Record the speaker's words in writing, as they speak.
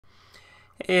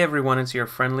Hey everyone, it's your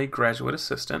friendly graduate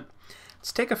assistant.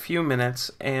 Let's take a few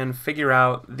minutes and figure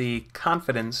out the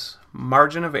confidence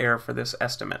margin of error for this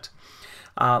estimate.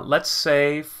 Let's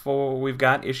say we've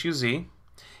got issue Z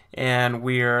and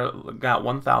we've got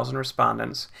 1,000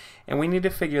 respondents and we need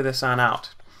to figure this on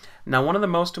out. Now, one of the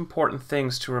most important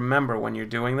things to remember when you're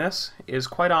doing this is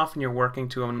quite often you're working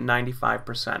to a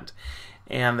 95%,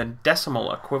 and the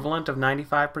decimal equivalent of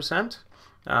 95%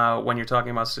 when you're talking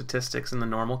about statistics and the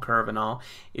normal curve and all,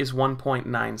 is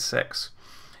 1.96.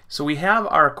 So we have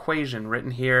our equation written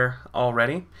here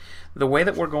already. The way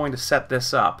that we're going to set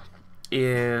this up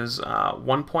is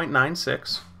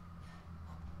 1.96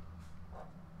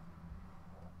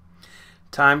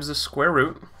 times the square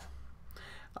root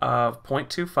of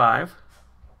 0.25,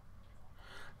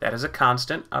 that is a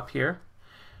constant up here,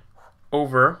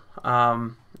 over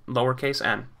lowercase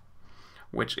n,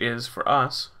 which is for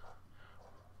us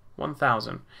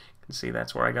 1,000. You can see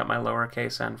that's where I got my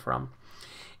lowercase n from.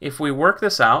 If we work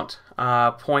this out,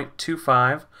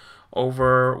 0.25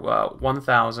 over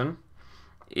 1,000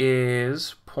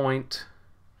 is what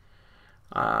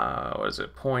is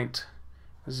it?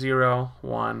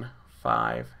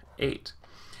 0.0158.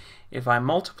 If I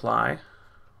multiply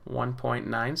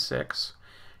 1.96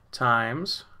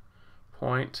 times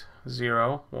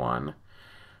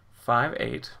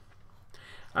 0.0158,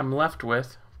 I'm left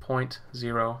with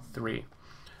 0.03,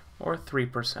 or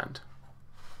 3%.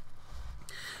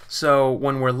 So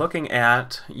when we're looking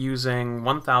at using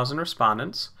 1,000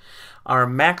 respondents, our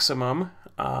maximum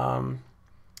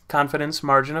confidence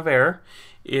margin of error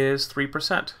is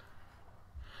 3%.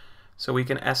 So we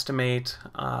can estimate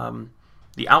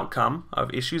the outcome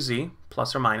of issue Z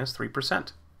plus or minus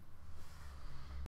 3%.